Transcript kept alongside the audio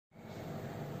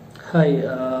Hi,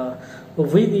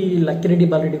 we the Lakkireddy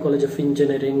Balreddy College of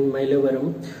Engineering,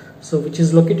 Mayilavaram, which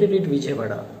is located at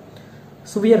Vijayawada.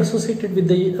 So we are associated with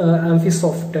the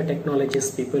Amphisoft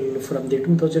technologies people from the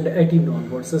 2018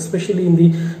 onwards, especially in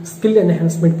the skill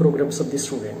enhancement programs of the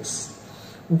students.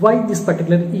 Why this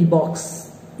particular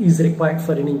e-box is required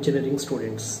for an engineering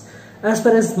students? As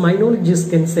far as my knowledge is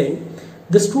concerned,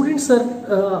 the students are,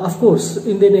 of course,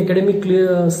 in the academic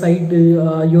side,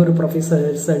 your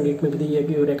professors and it may be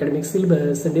your academic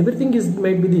syllabus and everything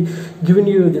might be giving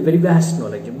you the very vast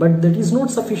knowledge, but that is not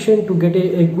sufficient to get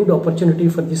a good opportunity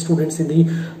for the students in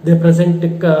the present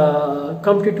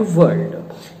competitive world.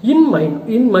 In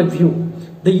my view,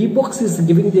 the e-box is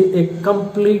giving a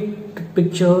complete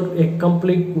picture, a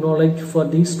complete knowledge for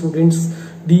these students,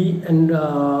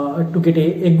 to get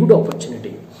a good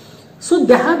opportunity. So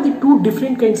they have the two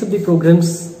different kinds of the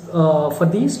programs for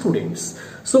these students.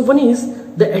 So one is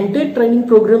the entire training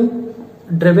program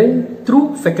driven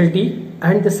through faculty,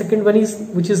 and the second one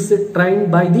is which is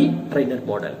trained by the trainer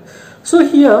model. So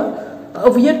here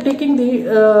we are taking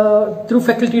the through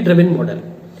faculty driven model.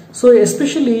 So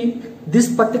especially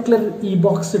this particular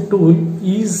e-box tool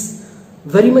is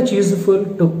very much useful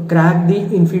to crack the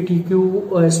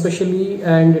InfyTQ especially,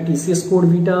 and TCS Code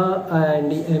Vita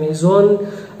and Amazon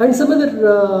and some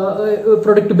other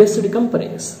product based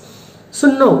companies. So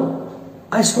now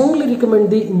I strongly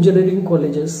recommend the engineering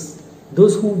colleges,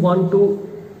 those who want to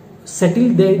settle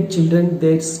their children,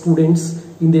 their students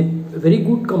in the very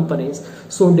good companies.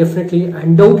 So definitely,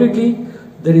 undoubtedly,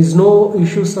 there is no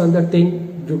issues on that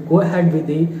thing. You go ahead with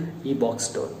the e-box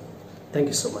tool. Thank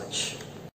you so much.